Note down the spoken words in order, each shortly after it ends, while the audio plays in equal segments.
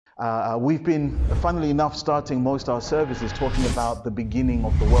We've been, funnily enough, starting most of our services talking about the beginning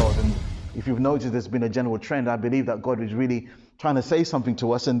of the world. And if you've noticed, there's been a general trend. I believe that God is really trying to say something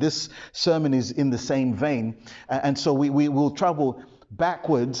to us. And this sermon is in the same vein. And so we will travel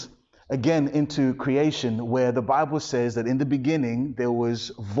backwards again into creation, where the Bible says that in the beginning there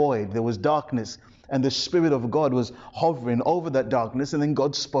was void, there was darkness, and the Spirit of God was hovering over that darkness. And then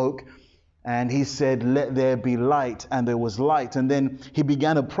God spoke. And he said, let there be light, and there was light. And then he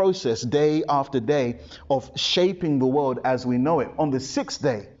began a process day after day of shaping the world as we know it. On the sixth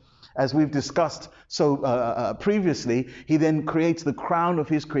day, as we've discussed previously, he then creates the crown of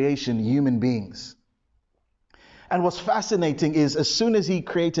his creation, human beings. And what's fascinating is as soon as he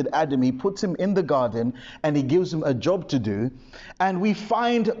created Adam, he puts him in the garden and he gives him a job to do. And we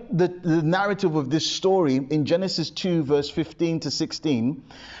find the narrative of this story in Genesis 2, verse 15 to 16.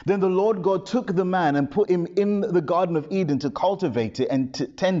 Then the Lord God took the man and put him in the Garden of Eden to cultivate it and to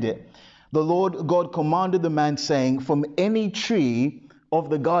tend it. The Lord God commanded the man, saying, from any tree of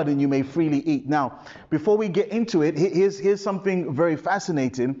the garden you may freely eat. Now, before we get into it, here's something very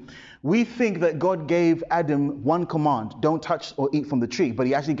fascinating. We think that God gave Adam one command, don't touch or eat from the tree, but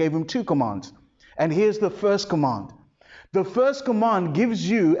he actually gave him two commands. And here's the first command. The first command gives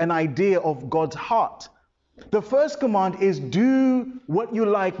you an idea of God's heart. The first command is do what you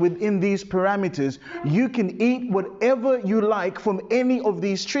like within these parameters. You can eat whatever you like from any of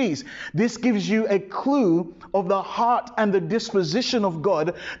these trees. This gives you a clue of the heart and the disposition of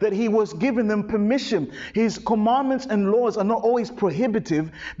God, that he was giving them permission. His commandments and laws are not always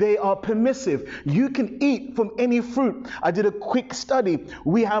prohibitive, they are permissive. You can eat from any fruit. I did a quick study.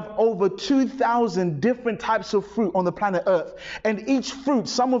 We have over 2,000 different types of fruit on the planet Earth. And each fruit,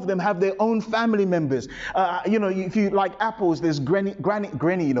 some of them have their own family members. If you like apples, there's Granny,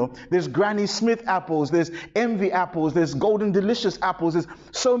 there's Granny Smith apples, there's Envy apples, there's Golden Delicious apples, there's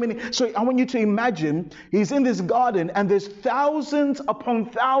so many. So I want you to imagine he's in this garden and there's thousands upon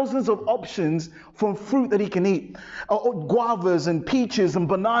thousands of options from fruit that he can eat. Guavas and peaches and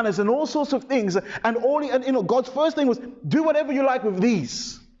bananas and all sorts of things. And God's first thing was, do whatever you like with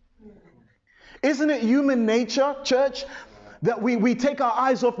these. Isn't it human nature, church, that we take our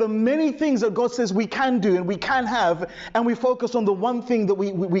eyes off the many things that God says we can do and we can have, and we focus on the one thing that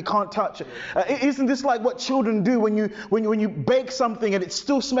we can't touch? Isn't this like what children do when you bake something and it's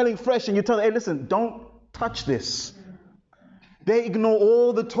still smelling fresh and you tell them, hey, listen, don't touch this? They ignore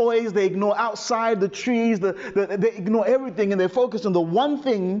all the toys, they ignore outside the trees, they ignore everything, and they focus on the one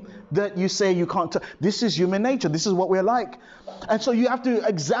thing that you say you can't touch. This is human nature. This is what we're like. And so you have to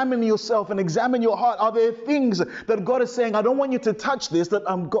examine yourself and examine your heart. Are there things that God is saying, I don't want you to touch this, that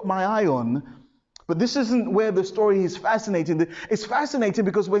I've got my eye on? But this isn't where the story is fascinating. It's fascinating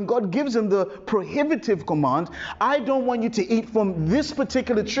because when God gives him the prohibitive command, I don't want you to eat from this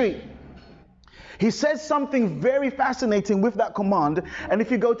particular tree, he says something very fascinating with that command. And if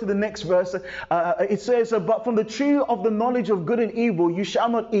you go to the next verse, it says, but from the tree of the knowledge of good and evil you shall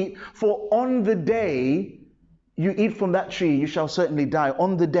not eat, for on the day you eat from that tree you shall certainly die.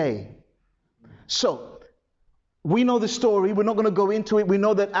 On the day. So we know the story. We're not going to go into it. We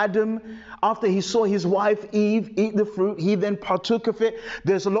know that Adam, after he saw his wife Eve eat the fruit, he then partook of it.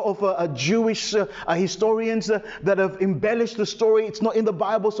 There's a lot of Jewish historians that have embellished the story. It's not in the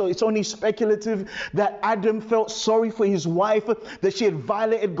Bible, so it's only speculative, that Adam felt sorry for his wife, that she had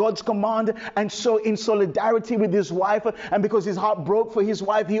violated God's command. And so in solidarity with his wife, and because his heart broke for his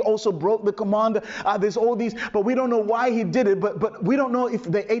wife, he also broke the command. There's all these, but we don't know why he did it. But we don't know if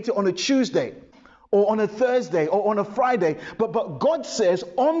they ate it on a Tuesday, or on a Thursday, or on a Friday, but God says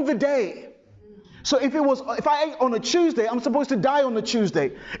on the day. So if I ate on a Tuesday, I'm supposed to die on the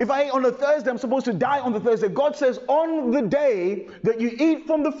Tuesday. If I ate on a Thursday, I'm supposed to die on the Thursday. God says on the day that you eat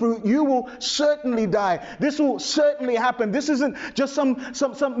from the fruit, you will certainly die. This will certainly happen. This isn't just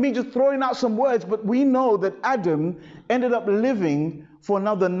me just throwing out some words, but we know that Adam ended up living for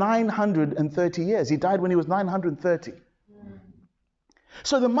another 930 years. He died when he was 930.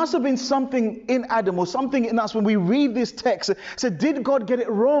 So there must have been something in Adam or something in us when we read this text. So did God get it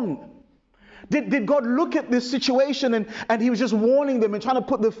wrong? Did God look at this situation and he was just warning them and trying to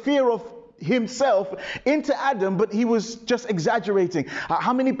put the fear of himself into Adam, but he was just exaggerating?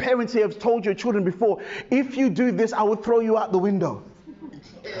 How many parents here have told your children before, if you do this, I will throw you out the window.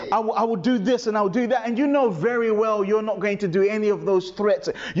 I will do this and I will do that. And you know very well you're not going to do any of those threats.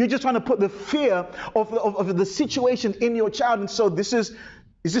 You're just trying to put the fear of the situation in your child. And so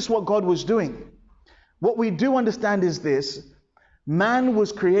is this what God was doing? What we do understand is this: man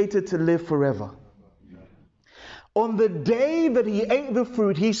was created to live forever. On the day that he ate the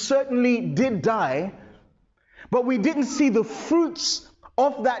fruit, he certainly did die, but we didn't see the fruits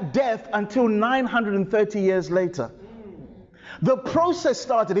of that death until 930 years later. The process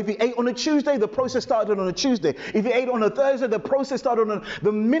started. If he ate on a Tuesday, the process started on a Tuesday. If he ate on a Thursday, the process started on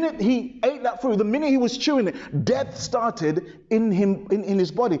the minute he ate that food, the minute he was chewing it, death started in him, in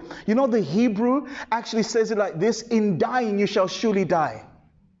his body. You know, the Hebrew actually says it like this: in dying you shall surely die.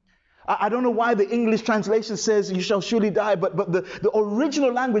 I don't know why the English translation says you shall surely die, but the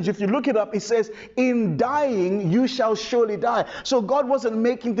original language, if you look it up, it says in dying you shall surely die. So God wasn't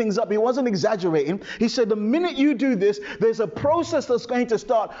making things up. He wasn't exaggerating. He said the minute you do this, there's a process that's going to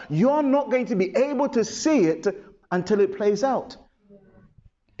start. You're not going to be able to see it until it plays out.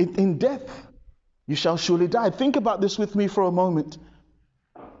 In death you shall surely die. Think about this with me for a moment.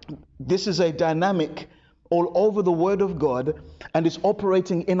 This is a dynamic all over the Word of God, and it's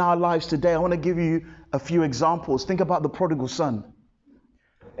operating in our lives today. I want to give you a few examples. Think about the prodigal son.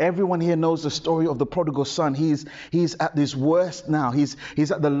 Everyone here knows the story of the prodigal son. He's at his worst now. He's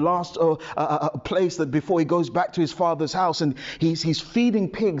at the last place that before he goes back to his father's house, and he's feeding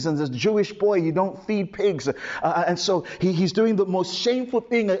pigs. And as a Jewish boy, you don't feed pigs, and so he's doing the most shameful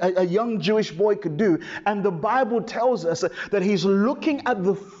thing a young Jewish boy could do. And the Bible tells us that he's looking at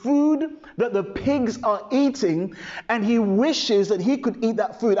the food that the pigs are eating, and he wishes that he could eat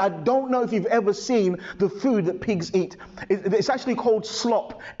that food. I don't know if you've ever seen the food that pigs eat. It's actually called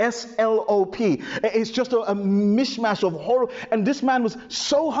slop. S-L-O-P. It's just a mishmash of horror. And this man was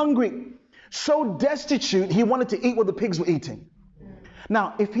so hungry, so destitute, he wanted to eat what the pigs were eating.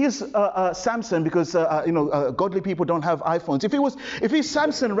 Now, if he's Samson, because godly people don't have iPhones. If his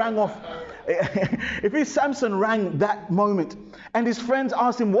Samson rang off, if his Samson rang that moment, and his friends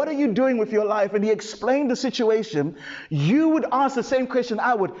asked him, "What are you doing with your life?" and he explained the situation, you would ask the same question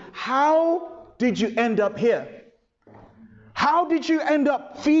I would: how did you end up here? How did you end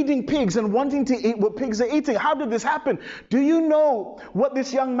up feeding pigs and wanting to eat what pigs are eating? How did this happen? Do you know what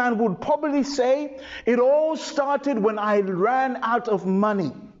this young man would probably say? It all started when I ran out of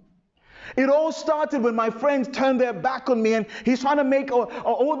money. It all started when my friends turned their back on me, and he's trying to make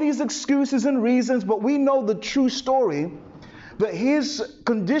all these excuses and reasons, but we know the true story, that his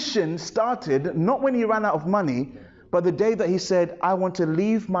condition started not when he ran out of money, but the day that he said, "I want to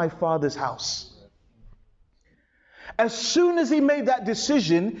leave my father's house." As soon as he made that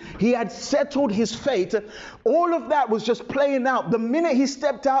decision, he had settled his fate. All of that was just playing out. The minute he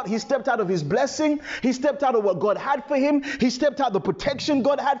stepped out of his blessing. He stepped out of what God had for him. He stepped out of the protection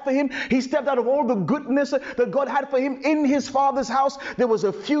God had for him. He stepped out of all the goodness that God had for him. In his father's house, there was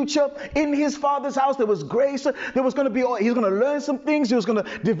a future. In his father's house, there was grace. There was going to be, he's going to learn some things. He was going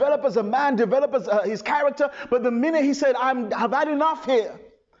to develop as a man, develop as his character. But the minute he said, "I've had enough here.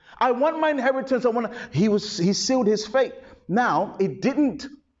 I want my inheritance," he sealed his fate. Now, it didn't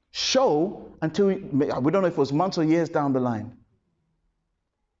show until, we don't know if it was months or years down the line.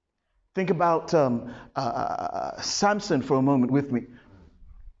 Think about Samson for a moment with me.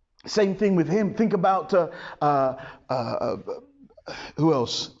 Same thing with him. Think about, who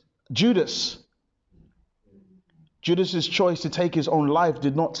else? Judas. Judas's choice to take his own life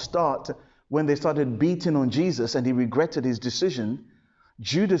did not start when they started beating on Jesus and he regretted his decision.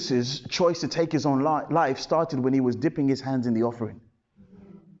 Judas's choice to take his own life started when he was dipping his hands in the offering.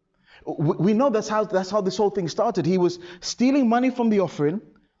 We know that's how this whole thing started. He was stealing money from the offering.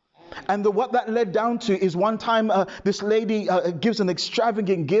 And what that led down to is one time this lady gives an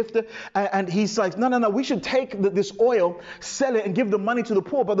extravagant gift, and he's like, no, we should take this oil, sell it, and give the money to the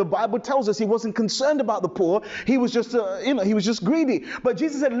poor. But the Bible tells us he wasn't concerned about the poor. He was just, he was just greedy. But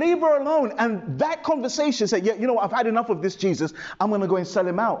Jesus said, "Leave her alone." And that conversation said, "Yeah, you know what? I've had enough of this, Jesus. I'm going to go and sell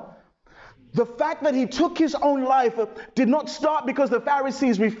him out." The fact that he took his own life did not start because the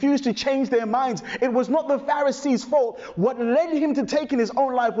Pharisees refused to change their minds. It was not the Pharisees' fault. What led him to taking his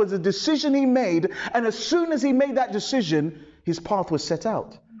own life was a decision he made. And as soon as he made that decision, his path was set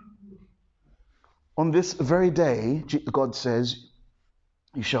out. On this very day, God says,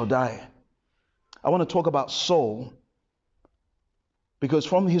 "You shall die." I want to talk about Saul, because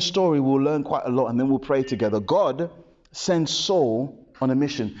from his story, we'll learn quite a lot, and then we'll pray together. God sends Saul on a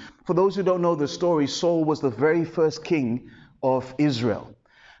mission. For those who don't know the story, Saul was the very first king of Israel.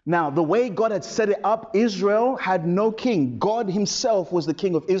 Now, the way God had set it up, Israel had no king. God himself was the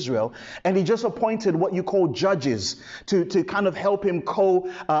king of Israel. And he just appointed what you call judges to kind of help him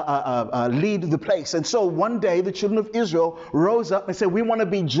lead the place. And so one day the children of Israel rose up and said, "We want to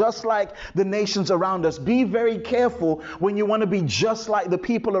be just like the nations around us." Be very careful when you want to be just like the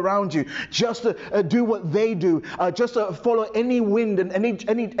people around you. Just do what they do. Just follow any wind and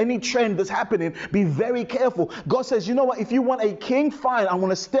any trend that's happening. Be very careful. God says, "You know what? If you want a king, fine. I want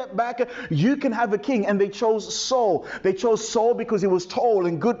to step back. You can have a king. And they chose Saul. They chose Saul because he was tall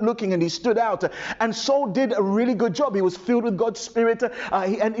and good looking and he stood out. And Saul did a really good job. He was filled with God's Spirit.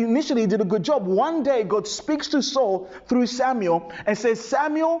 And initially he did a good job. One day God speaks to Saul through Samuel and says,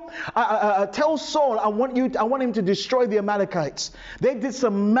 Samuel, tell Saul, I want him to destroy the Amalekites. They did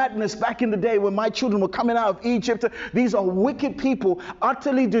some madness back in the day when my children were coming out of Egypt. These are wicked people.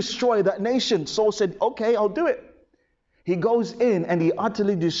 Utterly destroy that nation. Saul said, okay, I'll do it. He goes in and he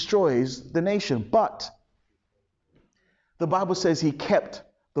utterly destroys the nation. But the Bible says he kept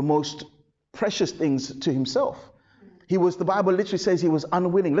the most precious things to himself. The Bible literally says he was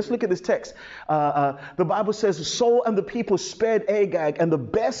unwilling. Let's look at this text. The Bible says Saul and the people spared Agag and the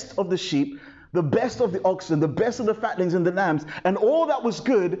best of the sheep, the best of the oxen, the best of the fatlings and the lambs, and all that was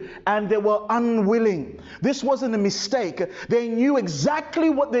good, and they were unwilling. This wasn't a mistake. They knew exactly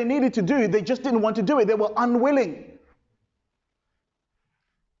what they needed to do. They just didn't want to do it. They were unwilling.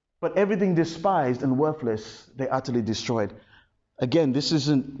 But everything despised and worthless, they utterly destroyed. Again, this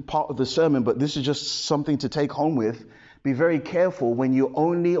isn't part of the sermon, but this is just something to take home with. Be very careful when you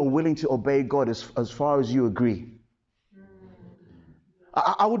only are willing to obey God as far as you agree.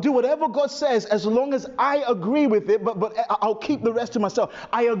 I will do whatever God says as long as I agree with it, but I'll keep the rest to myself.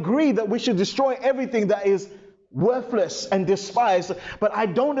 I agree that we should destroy everything that is worthless and despised, but I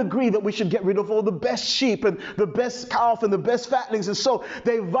don't agree that we should get rid of all the best sheep and the best calf and the best fatlings. And so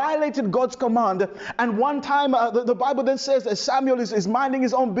they violated God's command. And one time the Bible then says that Samuel is minding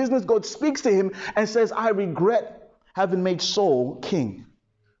his own business. God speaks to him and says, I regret having made Saul king.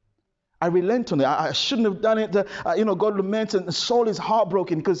 I relent on it. I shouldn't have done it. God laments, and Saul is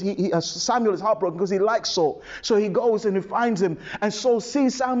heartbroken because Samuel is heartbroken because he likes Saul. So he goes and he finds him, and Saul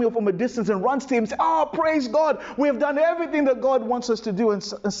sees Samuel from a distance and runs to him and says, praise God. We have done everything that God wants us to do. And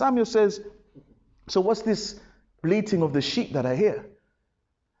Samuel says, so what's this bleating of the sheep that I hear?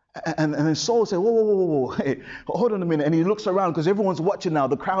 And then Saul said, whoa, hey, hold on a minute. And he looks around because everyone's watching now.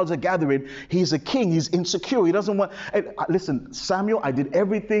 The crowds are gathering. He's a king. He's insecure. He doesn't want... Listen, Samuel, I did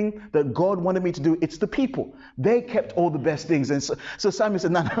everything that God wanted me to do. It's the people. They kept all the best things. And so Samuel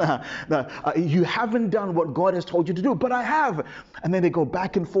said, no. You haven't done what God has told you to do, but I have. And then they go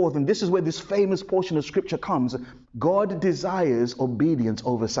back and forth. And this is where this famous portion of scripture comes. God desires obedience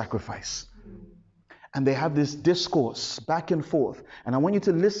over sacrifice. And they have this discourse back and forth. And I want you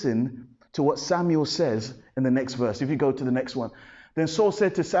to listen to what Samuel says in the next verse. If you go to the next one. Then Saul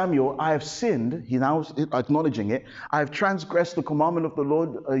said to Samuel, I have sinned. He now acknowledging it. I have transgressed the commandment of the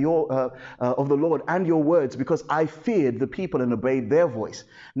Lord, and your words, because I feared the people and obeyed their voice.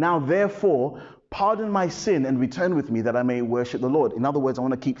 Now, therefore, pardon my sin and return with me that I may worship the Lord. In other words, I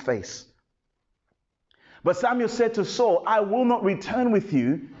want to keep face. But Samuel said to Saul, I will not return with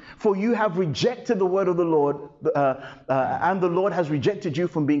you, for you have rejected the word of the Lord, and the Lord has rejected you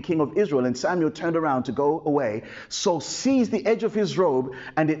from being king of Israel. And Samuel turned around to go away. Saul seized the edge of his robe,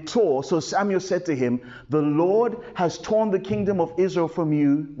 and it tore. So Samuel said to him, the Lord has torn the kingdom of Israel from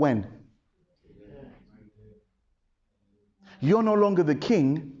you when? You're no longer the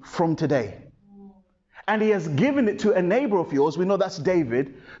king from today. And he has given it to a neighbor of yours. We know that's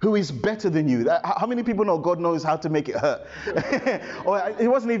David, who is better than you. How many people know God knows how to make it hurt? Or it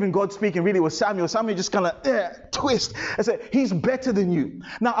wasn't even God speaking, really, it was Samuel. Samuel just kind of twist and said, he's better than you.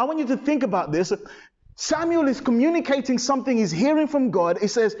 Now, I want you to think about this. Samuel is communicating something he's hearing from God. It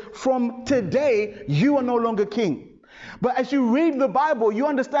says, from today, you are no longer king. But as you read the Bible, you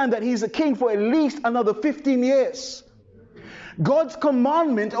understand that he's a king for at least another 15 years. God's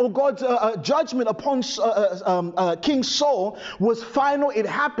commandment or God's judgment upon King Saul was final. It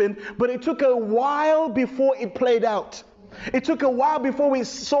happened, but it took a while before it played out. It took a while before we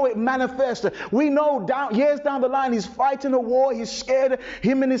saw it manifest. We know years down the line, he's fighting a war. He's scared.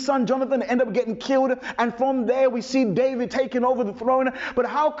 Him and his son Jonathan end up getting killed. And from there, we see David taking over the throne. But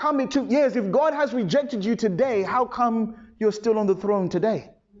how come it took years? If God has rejected you today, how come you're still on the throne today?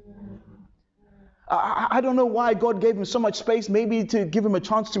 I don't know why God gave him so much space, maybe to give him a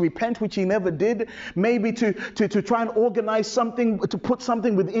chance to repent, which he never did. Maybe to try and organize something, to put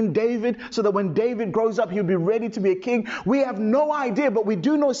something within David so that when David grows up, he'll be ready to be a king. We have no idea, but we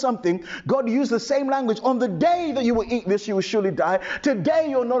do know something. God used the same language. On the day that you will eat this, you will surely die. Today,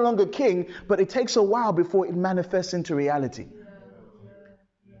 you're no longer king, but it takes a while before it manifests into reality.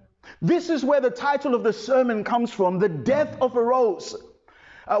 This is where the title of the sermon comes from, the death of a rose.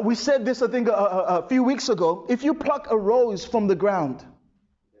 We said this, I think, a few weeks ago. If you pluck a rose from the ground,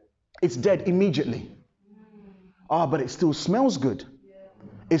 it's dead immediately. But it still smells good.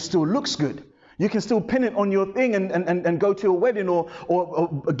 It still looks good. You can still pin it on your thing and go to a wedding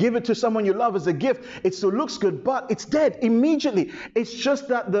or give it to someone you love as a gift. It still looks good, but it's dead immediately. It's just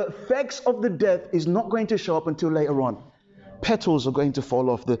that the effects of the death is not going to show up until later on. Petals are going to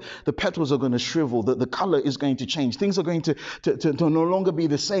fall off. The petals are going to shrivel. The color is going to change. Things are going to no longer be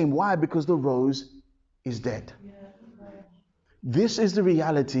the same. Why? Because the rose is dead. This is the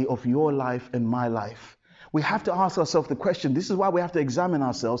reality of your life and my life. We have to ask ourselves the question. This is why we have to examine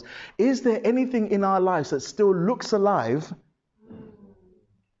ourselves. Is there anything in our lives that still looks alive,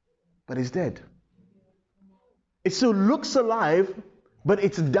 but is dead? It still looks alive, but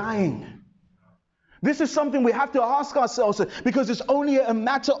it's dying. This is something we have to ask ourselves, because it's only a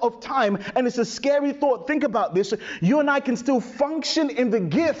matter of time, and it's a scary thought. Think about this. You and I can still function in the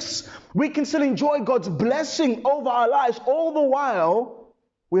gifts. We can still enjoy God's blessing over our lives, all the while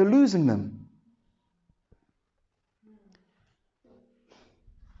we're losing them.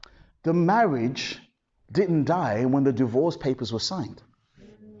 The marriage didn't die when the divorce papers were signed.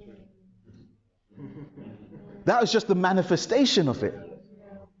 That was just the manifestation of it.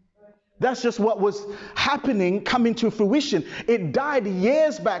 That's just what was happening, coming to fruition. It died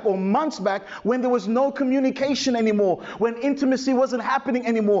years back or months back when there was no communication anymore, when intimacy wasn't happening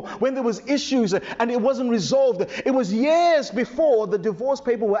anymore, when there was issues and it wasn't resolved. It was years before the divorce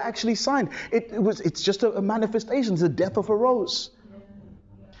papers were actually signed. It's just a manifestation. It's the death of a rose.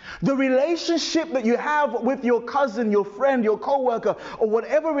 The relationship that you have with your cousin, your friend, your co-worker, or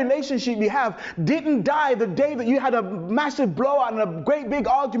whatever relationship you have didn't die the day that you had a massive blowout and a great big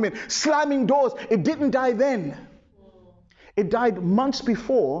argument, slamming doors. It didn't die then. It died months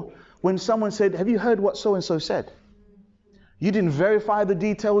before when someone said, have you heard what so-and-so said? You didn't verify the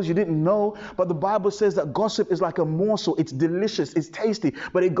details, you didn't know, but the Bible says that gossip is like a morsel. It's delicious, it's tasty,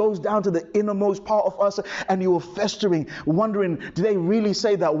 but it goes down to the innermost part of us, and you are festering, wondering, did they really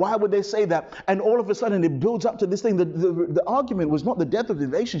say that? Why would they say that? And all of a sudden it builds up to this thing. The argument was not the death of the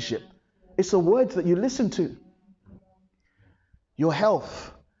relationship. It's the words that you listen to. Your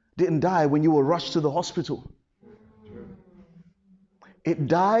health didn't die when you were rushed to the hospital. It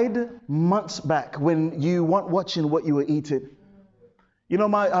died months back when you weren't watching what you were eating. You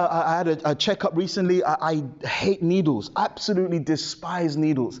know, I had a checkup recently. I hate needles. Absolutely despise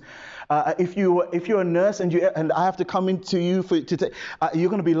needles. If you're a nurse and I have to come into you you're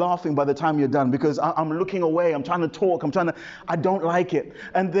going to be laughing by the time you're done, because I'm looking away. I'm trying to talk. I don't like it.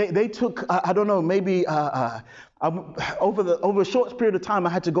 And they took I don't know, maybe over a short period of time, I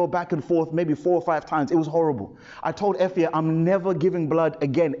had to go back and forth maybe 4 or 5 times. It was horrible. I told Effie, I'm never giving blood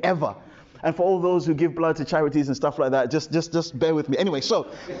again, ever. And for all those who give blood to charities and stuff like that, just bear with me. Anyway,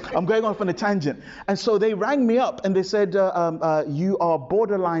 so I'm going off on a tangent. And so they rang me up and they said, you are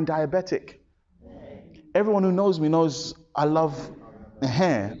borderline diabetic. Everyone who knows me knows I love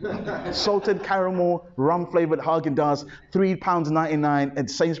salted caramel, rum-flavored Haagen-Dazs, £3.99 at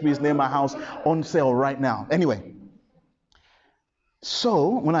Sainsbury's near my house, on sale right now. Anyway,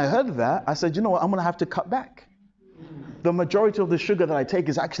 so when I heard that, I said, you know what, I'm going to have to cut back. The majority of the sugar that I take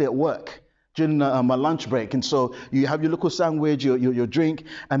is actually at work during my lunch break, and so you have your little sandwich, your drink,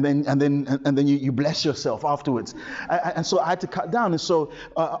 and then you bless yourself afterwards. And so I had to cut down. And so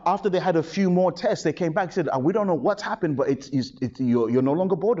after they had a few more tests, they came back and said, we don't know what's happened, but you're no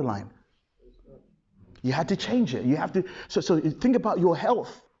longer borderline. You had to change it. You have to. So think about your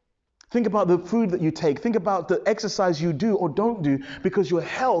health. Think about the food that you take. Think about the exercise you do or don't do, because your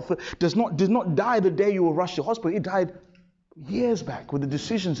health did not die the day you were rushed to hospital. It died years back with the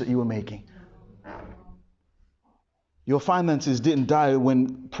decisions that you were making. Your finances didn't die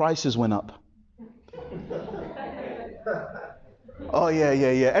when prices went up. Oh, yeah.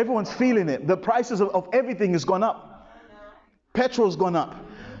 Everyone's feeling it. The prices of everything has gone up. Petrol's gone up.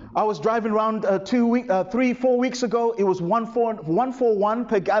 I was driving around 3-4 weeks ago. It was 141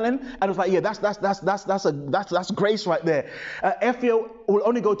 per gallon, and I was like, yeah, that's grace right there. FEO will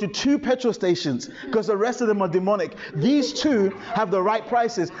only go to 2 petrol stations because the rest of them are demonic. These 2 have the right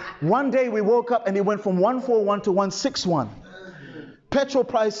prices. One day we woke up and it went from 141 to 161. Petrol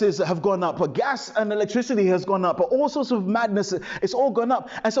prices have gone up, but gas and electricity has gone up, but all sorts of madness, it's all gone up.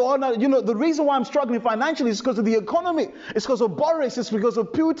 And so, the reason why I'm struggling financially is because of the economy. It's because of Boris, it's because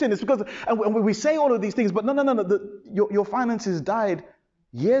of Putin, it's because, and we say all of these things, but no, your finances died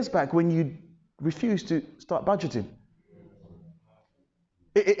years back when you refused to start budgeting.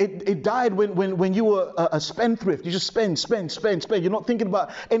 It died when you were a spendthrift. You just spend. You're not thinking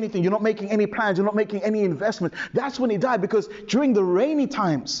about anything. You're not making any plans. You're not making any investment. That's when it died, because during the rainy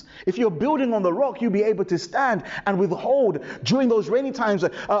times, if you're building on the rock, you'll be able to stand and withhold. During those rainy times,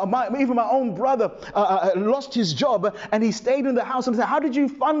 even my own brother lost his job, and he stayed in the house, and said, how did you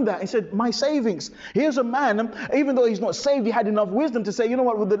fund that? He said, my savings. Here's a man, even though he's not saved, he had enough wisdom to say, you know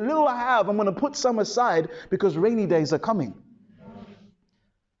what, with the little I have, I'm going to put some aside because rainy days are coming.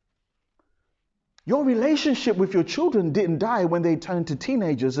 Your relationship with your children didn't die when they turned to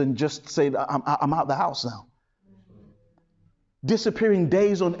teenagers and just said, I'm out the house now. Disappearing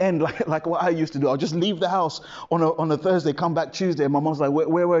days on end, like what I used to do. I'll just leave the house on a Thursday, come back Tuesday. And my mom's like,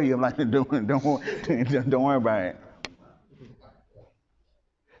 where were you? I'm like, don't worry about it.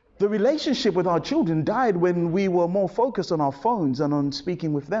 The relationship with our children died when we were more focused on our phones and on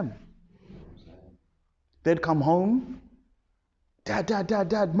speaking with them. They'd come home.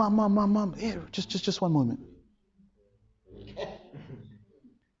 Dad, mom. Here, just one moment.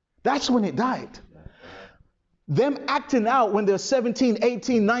 That's when it died. Them acting out when they're 17,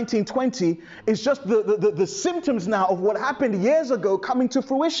 18, 19, 20 is just the symptoms now of what happened years ago coming to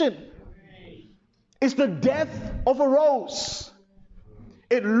fruition. It's the death of a rose.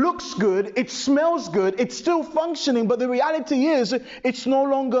 It looks good, it smells good, it's still functioning, but the reality is it's no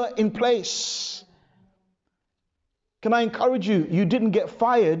longer in place. Can I encourage you? You didn't get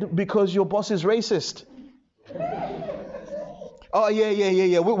fired because your boss is racist. Oh,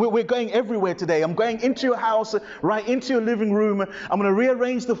 yeah. We're going everywhere today. I'm going into your house, right into your living room. I'm going to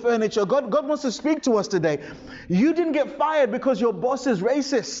rearrange the furniture. God wants to speak to us today. You didn't get fired because your boss is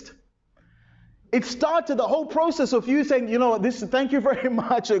racist. It started, the whole process of you saying, you know what, thank you very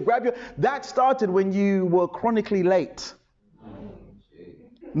much. That started when you were chronically late.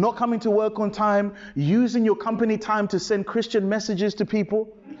 Not coming to work on time, using your company time to send Christian messages to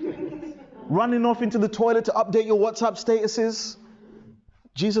people, running off into the toilet to update your WhatsApp statuses.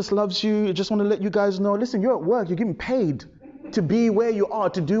 Jesus loves you. I just want to let you guys know, listen, you're at work, you're getting paid to be where you are,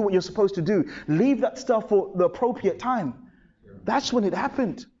 to do what you're supposed to do. Leave that stuff for the appropriate time. That's when it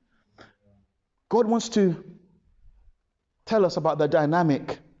happened. God wants to tell us about the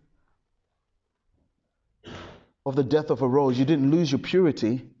dynamic of the death of a rose. You didn't lose your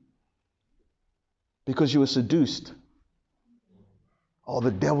purity because you were seduced. Oh,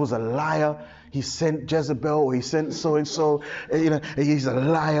 the devil's a liar. He sent Jezebel, or he sent so-and-so. He's a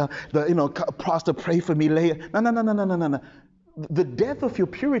liar. Pastor, pray for me later. No. The death of your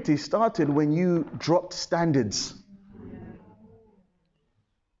purity started when you dropped standards.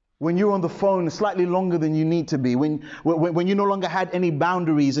 When you're on the phone slightly longer than you need to be, when you no longer had any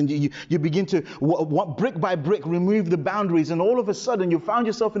boundaries, and you begin to, brick by brick, remove the boundaries, and all of a sudden you found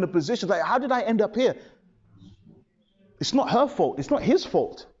yourself in a position like, how did I end up here? It's not her fault. It's not his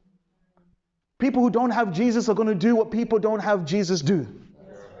fault. People who don't have Jesus are going to do what people don't have Jesus do.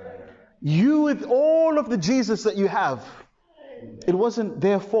 You, with all of the Jesus that you have, it wasn't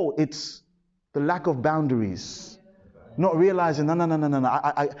their fault. It's the lack of boundaries. Not realizing, no.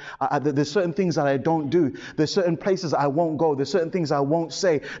 There's certain things that I don't do. There's certain places I won't go. There's certain things I won't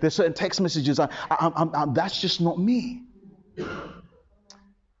say. There's certain text messages. That's just not me.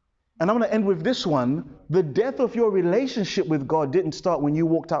 And I'm going to end with this one. The death of your relationship with God didn't start when you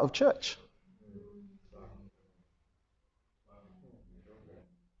walked out of church.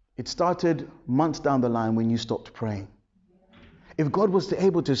 It started months down the line when you stopped praying. If God was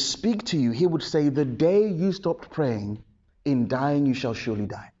able to speak to you, he would say, the day you stopped praying, in dying you shall surely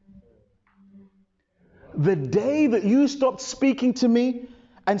die. The day that you stopped speaking to me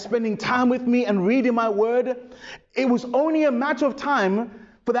and spending time with me and reading my word, it was only a matter of time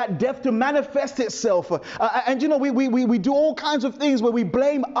for that death to manifest itself. We do all kinds of things where we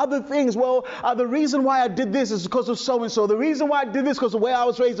blame other things. Well, the reason why I did this is because of so-and-so. The reason why I did this is because of where I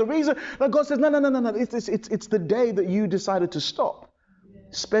was raised. The reason that God says, no. It's the day that you decided to stop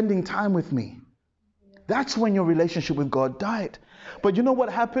spending time with me. That's when your relationship with God died. But you know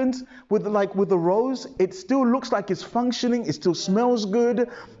what happens with the rose? It still looks like it's functioning. It still smells good.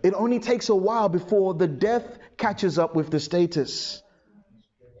 It only takes a while before the death catches up with the status.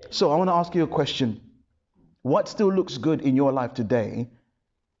 So I want to ask you a question. What still looks good in your life today,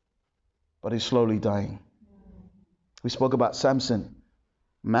 but is slowly dying? We spoke about Samson,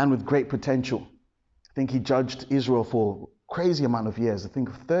 a man with great potential. I think he judged Israel for a crazy amount of years. I think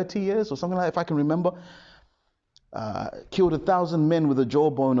 30 years or something like that, if I can remember. Killed 1,000 men with the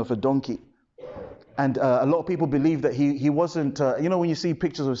jawbone of a donkey. And a lot of people believe that he wasn't, when you see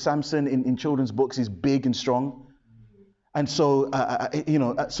pictures of Samson in children's books, he's big and strong. And so,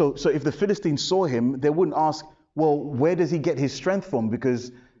 so if the Philistines saw him, they wouldn't ask, Well, where does he get his strength from?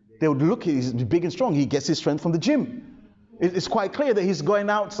 Because they would look, he's big and strong. He gets his strength from the gym. It's quite clear that he's going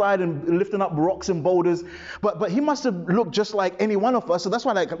outside and lifting up rocks and boulders. But he must have looked just like any one of us. So that's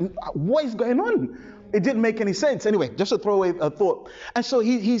why, like, what is going on? It didn't make any sense. Anyway, just to throw away a thought. And so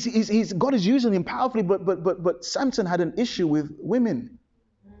God is using him powerfully. But Samson had an issue with women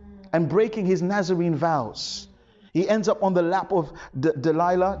and breaking his Nazarene vows. He ends up on the lap of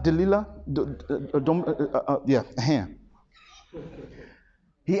Delilah.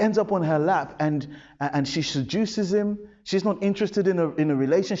 He ends up on her lap, and she seduces him. She's not interested in a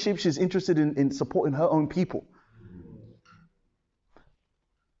relationship. She's interested in supporting her own people.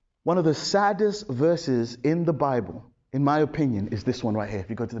 One of the saddest verses in the Bible, in my opinion, is this one right here. If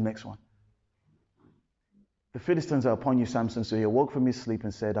you go to the next one. The Philistines are upon you, Samson. So he awoke from his sleep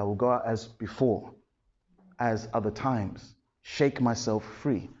and said, I will go out as before, as other times, shake myself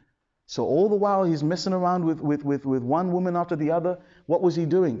free. So all the while he's messing around with one woman after the other, what was he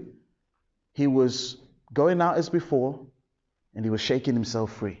doing? He was going out as before, and he was shaking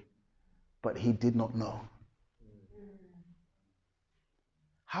himself free. But he did not know.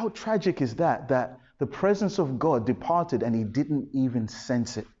 How tragic is that the presence of God departed and he didn't even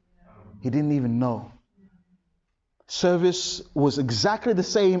sense it. He didn't even know. Service was exactly the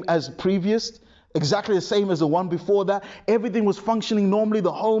same as previous, exactly the same as the one before that. Everything was functioning normally,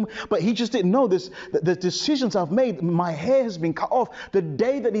 the home, but he just didn't know this. The decisions I've made, my hair has been cut off. The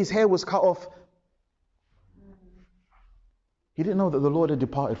day that his hair was cut off, he didn't know that the Lord had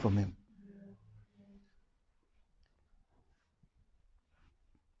departed from him.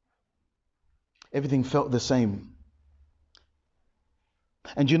 Everything felt the same.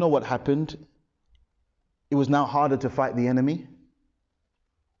 And you know what happened? It was now harder to fight the enemy.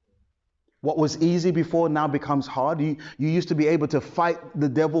 What was easy before now becomes hard. You used to be able to fight the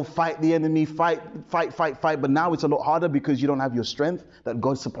devil, fight the enemy, fight. But now it's a lot harder because you don't have your strength that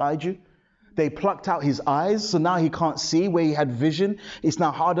God supplied you. They plucked out his eyes, so now he can't see where he had vision. It's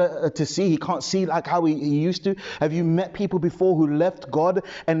now harder to see. He can't see like how he used to. Have you met people before who left God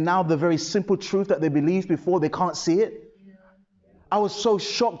and now the very simple truth that they believed before, they can't see it? I was so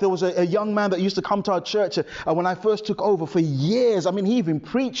shocked. There was a young man that used to come to our church when I first took over for years. I mean, he even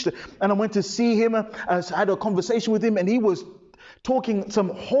preached, and I went to see him. I had a conversation with him, and he was talking some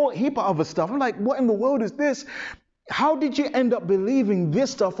whole heap of other stuff. I'm like, what in the world is this? How did you end up believing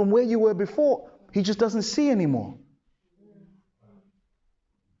this stuff from where you were before? He just doesn't see anymore.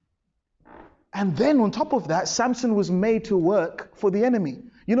 And then on top of that, Samson was made to work for the enemy.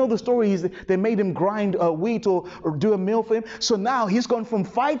 You know the story is they made him grind wheat or do a meal for him. So now he's gone from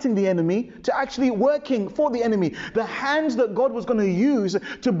fighting the enemy to actually working for the enemy. The hands that God was going to use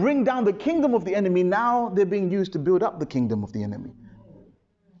to bring down the kingdom of the enemy, now they're being used to build up the kingdom of the enemy.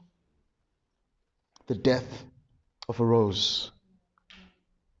 The death of a rose.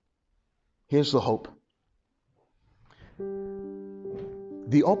 Here's the hope.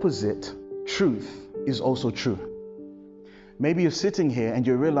 The opposite, truth, is also true. Maybe you're sitting here and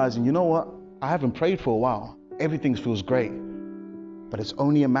you're realizing, you know what? I haven't prayed for a while. Everything feels great. But it's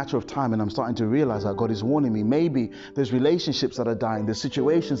only a matter of time, and I'm starting to realize that God is warning me. Maybe there's relationships that are dying, there's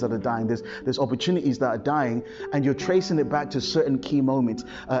situations that are dying, there's opportunities that are dying, and you're tracing it back to certain key moments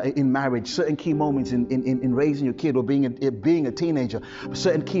in marriage, certain key moments in raising your kid or being a teenager,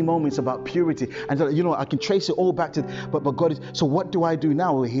 certain key moments about purity. And you know, I can trace it all back to, but God is, so what do I do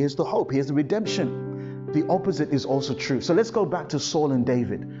now? Well, here's the hope, here's the redemption. The opposite is also true. So let's go back to Saul and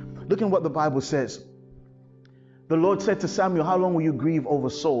David. Look at what the Bible says. The Lord said to Samuel, how long will you grieve over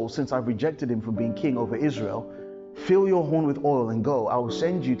Saul, since I've rejected him from being king over Israel? Fill your horn with oil and go. I will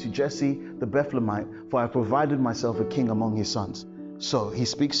send you to Jesse the Bethlehemite, for I have provided myself a king among his sons. So he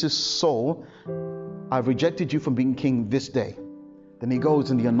speaks to Saul, I've rejected you from being king this day. Then he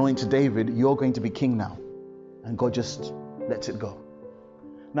goes and he anoints David, you're going to be king now. And God just lets it go.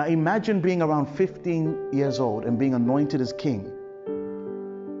 Now imagine being around 15 years old and being anointed as king.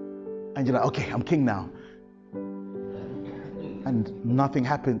 And you're like, okay, I'm king now. And nothing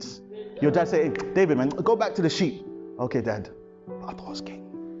happens. Your dad say, hey, David, man, go back to the sheep. Okay, Dad. I thought I was king.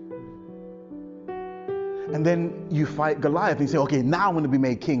 And then you fight Goliath and you say, okay, now I'm going to be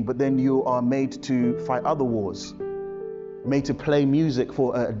made king. But then you are made to fight other wars. Made to play music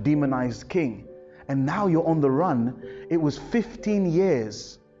for a demonized king. And now you're on the run. It was 15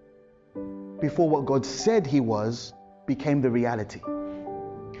 years before what God said he was became the reality.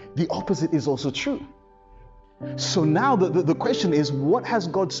 The opposite is also true. So now the question is, what has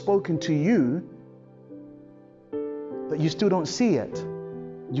God spoken to you that you still don't see yet?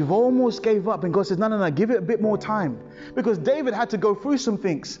 You've almost gave up, and God says, no, give it a bit more time. Because David had to go through some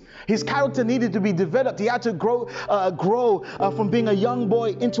things. His character needed to be developed. He had to grow from being a young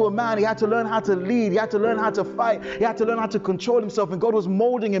boy into a man. He had to learn how to lead. He had to learn how to fight. He had to learn how to control himself, and God was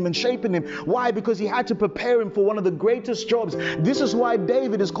molding him and shaping him. Why? Because he had to prepare him for one of the greatest jobs. This is why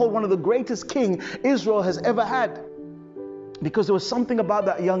David is called one of the greatest kings Israel has ever had. Because there was something about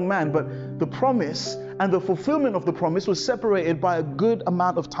that young man, but the promise and the fulfillment of the promise was separated by a good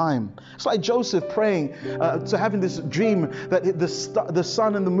amount of time. It's like Joseph praying to having this dream that the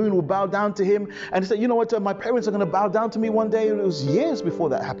sun and the moon will bow down to him. And he said, you know what, my parents are going to bow down to me one day. And it was years before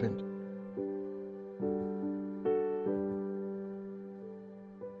that happened.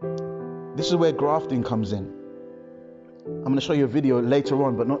 This is where grafting comes in. I'm going to show you a video later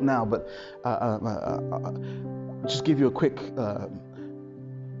on, but not now. But just give you a quick,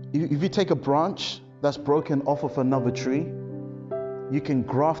 if you take a branch that's broken off of another tree, you can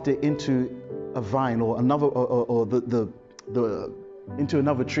graft it into a vine or another, or into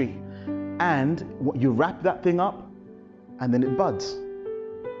another tree, and you wrap that thing up, and then it buds.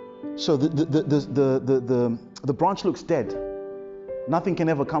 So the branch looks dead. Nothing can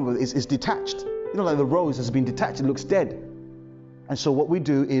ever come with it. It's detached. You know, like the rose has been detached. It looks dead. And so what we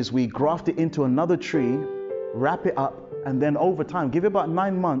do is we graft it into another tree, wrap it up, and then over time, give it about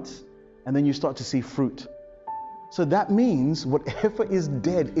 9 months, and then you start to see fruit. So that means whatever is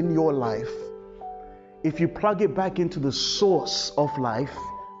dead in your life, if you plug it back into the source of life,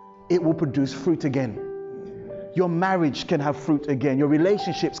 it will produce fruit again. Your marriage can have fruit again. Your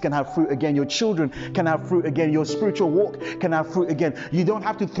relationships can have fruit again. Your children can have fruit again. Your spiritual walk can have fruit again. You don't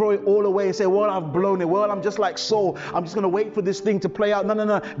have to throw it all away and say, well, I've blown it. Well, I'm just like Saul. I'm just going to wait for this thing to play out.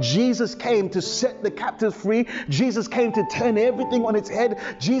 No. Jesus came to set the captives free. Jesus came to turn everything on its head.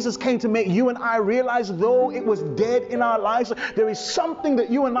 Jesus came to make you and I realize, though it was dead in our lives, there is something that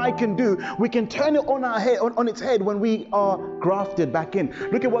you and I can do. We can turn it on our head, on its head when we are grafted back in.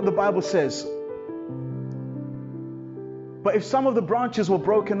 Look at what the Bible says. But if some of the branches were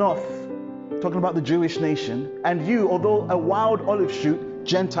broken off, talking about the Jewish nation, and you, although a wild olive shoot,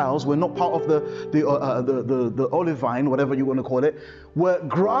 Gentiles were not part of the olive vine, whatever you want to call it, were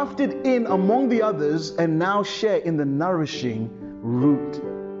grafted in among the others and now share in the nourishing root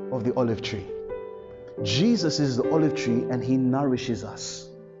of the olive tree. Jesus is the olive tree and he nourishes us.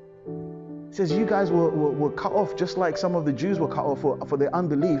 He says, you guys were cut off just like some of the Jews were cut off for their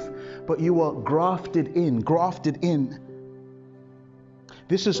unbelief, but you were grafted in.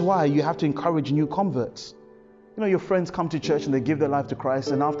 This is why you have to encourage new converts. You know, your friends come to church and they give their life to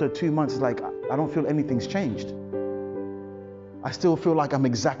Christ, and after 2 months, it's like, I don't feel anything's changed. I still feel like I'm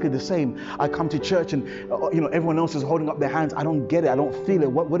exactly the same. I come to church and, everyone else is holding up their hands. I don't get it. I don't feel it.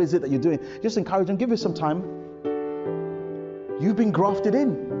 What is it that you're doing? Just encourage them. Give it some time. You've been grafted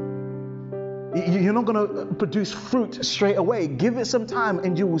in. You're not going to produce fruit straight away. Give it some time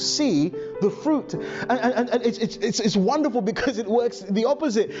and you will see the fruit. And it's wonderful because it works the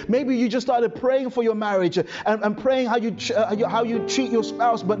opposite. Maybe you just started praying for your marriage and praying how you treat your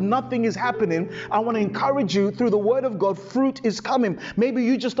spouse, but nothing is happening. I want to encourage you through the word of God, fruit is coming. Maybe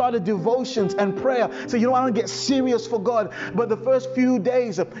you just started devotions and prayer. So, I want to get serious for God. But the first few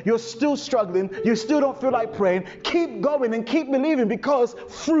days, you're still struggling. You still don't feel like praying. Keep going and keep believing because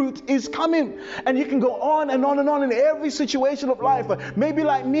fruit is coming. And you can go on and on and on in every situation of life. Maybe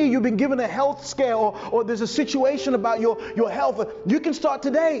like me, you've been given a health scare or there's a situation about your health. You can start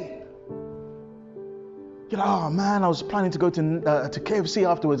today. Oh man, I was planning to go to KFC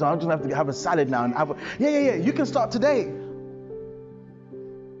afterwards. I'm just going to have to have a salad now. And yeah. You can start today.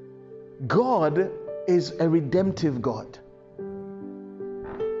 God is a redemptive God.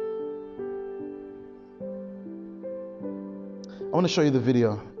 I want to show you the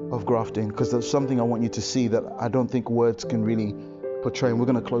video of grafting because there's something I want you to see that I don't think words can really portray. And we're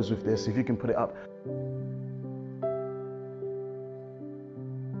going to close with this. If you can put it up.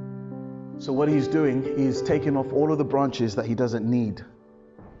 So what he's doing is taking off all of the branches that he doesn't need.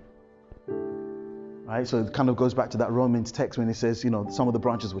 Right? So it kind of goes back to that Romans text when it says, some of the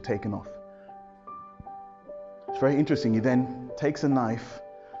branches were taken off. It's very interesting. He then takes a knife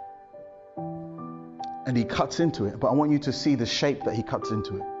and he cuts into it, but I want you to see the shape that he cuts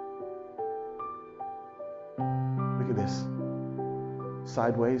into it. Look at this.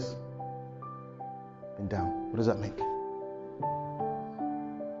 Sideways and down. What does that make?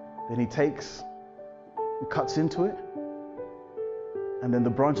 Then he cuts into it, and then the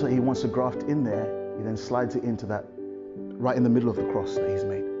branch that he wants to graft in there, he then slides it into that, right in the middle of the cross that he's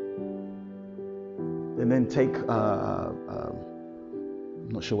made. And then take, I'm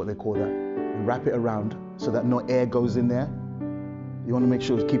not sure what they call that, and wrap it around so that no air goes in there. You want to make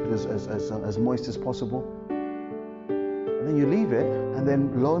sure you keep it as moist as possible. And then you leave it, and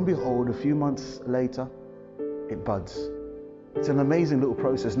then lo and behold, a few months later, it buds. It's an amazing little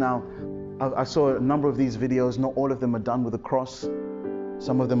process. Now, I saw a number of these videos. Not all of them are done with a cross.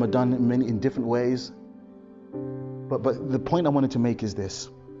 Some of them are done in different ways. But the point I wanted to make is this.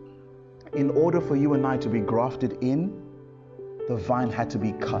 In order for you and I to be grafted in, the vine had to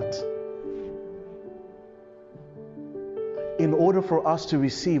be cut. In order for us to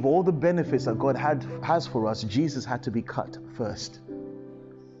receive all the benefits that God has for us, Jesus had to be cut first.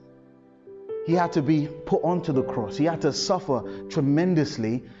 He had to be put onto the cross. He had to suffer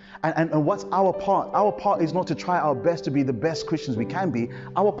tremendously. And what's our part? Our part is not to try our best to be the best Christians we can be.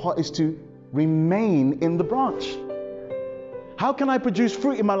 Our part is to remain in the branch. How can I produce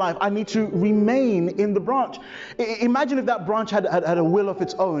fruit in my life? I need to remain in the branch. Imagine if that branch had a will of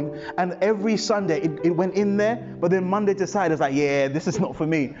its own, and every Sunday it went in there, but then Monday to Saturday it's like, yeah, this is not for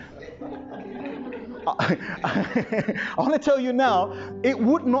me. I want to tell you now, it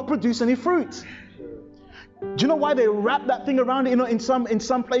would not produce any fruit. Do you know why they wrap that thing around it? You know, in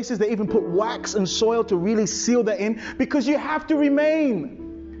some places they even put wax and soil to really seal that in, because you have to remain.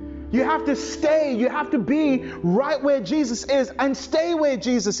 You have to stay. You have to be right where Jesus is and stay where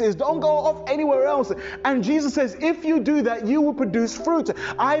Jesus is. Don't go off anywhere else. And Jesus says, if you do that, you will produce fruit.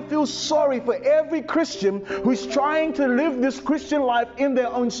 I feel sorry for every Christian who's trying to live this Christian life in their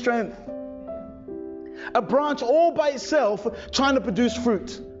own strength. A branch all by itself trying to produce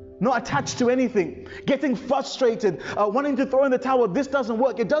fruit. Not attached to anything. Getting frustrated. Wanting to throw in the towel. This doesn't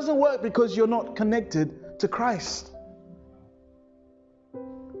work. It doesn't work because you're not connected to Christ.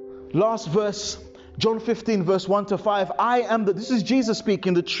 Last verse, John 15, verse 1 to 5. This is Jesus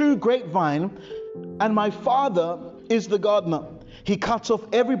speaking, the true grapevine, and my Father is the gardener. He cuts off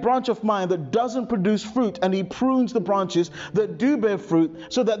every branch of mine that doesn't produce fruit, and he prunes the branches that do bear fruit,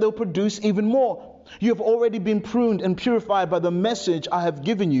 so that they'll produce even more. You have already been pruned and purified by the message I have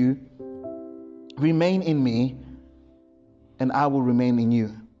given you. Remain in me, and I will remain in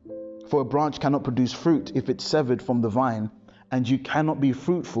you. For a branch cannot produce fruit if it's severed from the vine, and you cannot be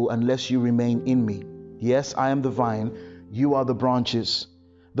fruitful unless you remain in me. Yes, I am the vine, you are the branches.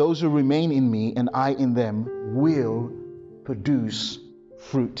 Those who remain in me and I in them will produce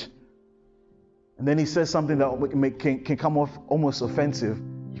fruit. And then he says something that can come off almost offensive.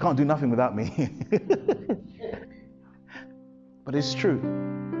 You can't do nothing without me. But it's true.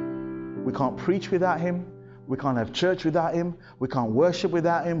 We can't preach without him. We can't have church without him. We can't worship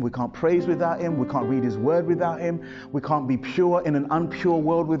without him. We can't praise without him. We can't read his word without him. We can't be pure in an impure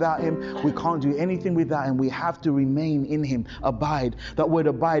world without him. We can't do anything without him. We have to remain in him. Abide. That word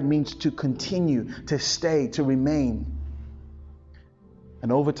abide means to continue, to stay, to remain. And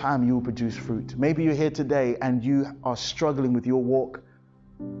over time you will produce fruit. Maybe you're here today and you are struggling with your walk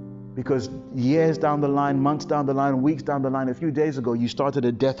because years down the line, months down the line, weeks down the line, a few days ago, you started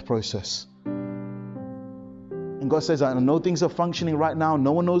a death process. And God says, I know things are functioning right now.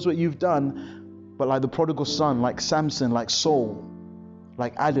 No one knows what you've done. But like the prodigal son, like Samson, like Saul,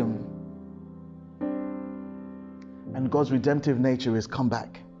 like Adam. And God's redemptive nature is come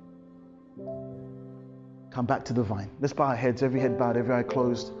back. Come back to the vine. Let's bow our heads, every head bowed, every eye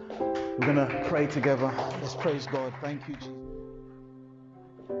closed. We're going to pray together. Let's praise God. Thank you, Jesus.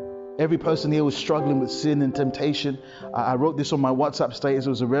 Every person here was struggling with sin and temptation. I wrote this on my WhatsApp status. It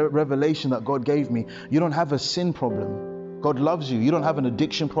was a revelation that God gave me. You don't have a sin problem. God loves you. You don't have an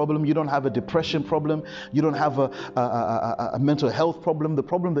addiction problem. You don't have a depression problem. You don't have a mental health problem. The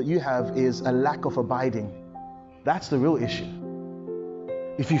problem that you have is a lack of abiding. That's the real issue.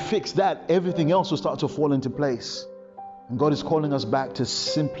 If you fix that, everything else will start to fall into place. And God is calling us back to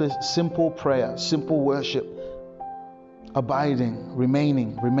simple prayer, simple worship. Abiding,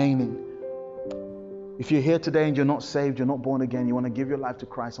 remaining. If you're here today and you're not saved, you're not born again, you want to give your life to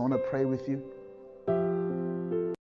Christ, I want to pray with you.